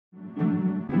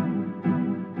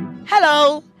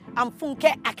Hello, I'm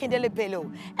Funke Akindele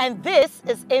Bello, and this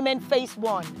is Amen Phase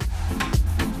 1.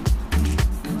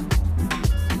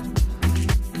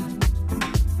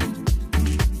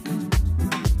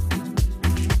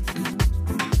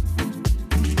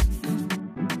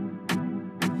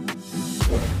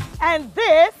 And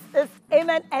this is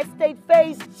Amen Estate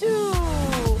Phase 2.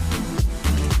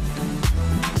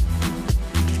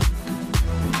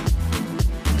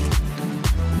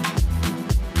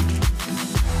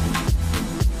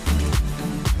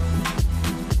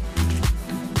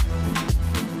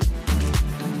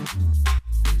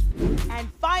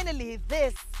 And finally,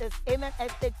 this is Amen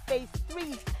Estate Phase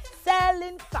 3,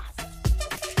 selling fast.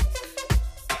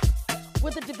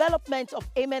 With the development of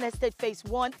Amen Estate Phase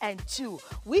 1 and 2,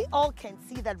 we all can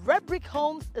see that Redbrick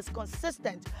Homes is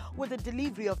consistent with the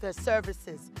delivery of their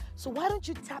services. So why don't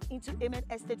you tap into Amen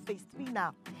Estate Phase 3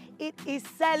 now? It is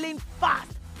selling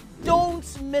fast.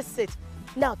 Don't miss it.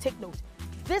 Now take note,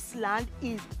 this land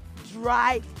is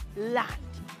dry land.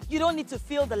 You don't need to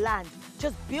fill the land.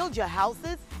 Just build your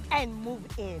houses and move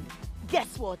in.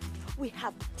 Guess what? We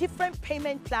have different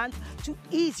payment plans to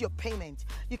ease your payment.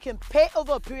 You can pay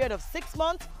over a period of 6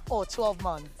 months or 12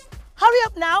 months. Hurry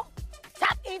up now.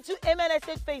 Tap into Amen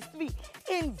Estate Phase 3.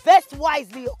 Invest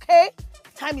wisely, okay?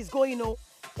 Time is going,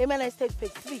 Amen Estate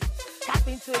Phase 3. Tap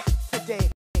into it today.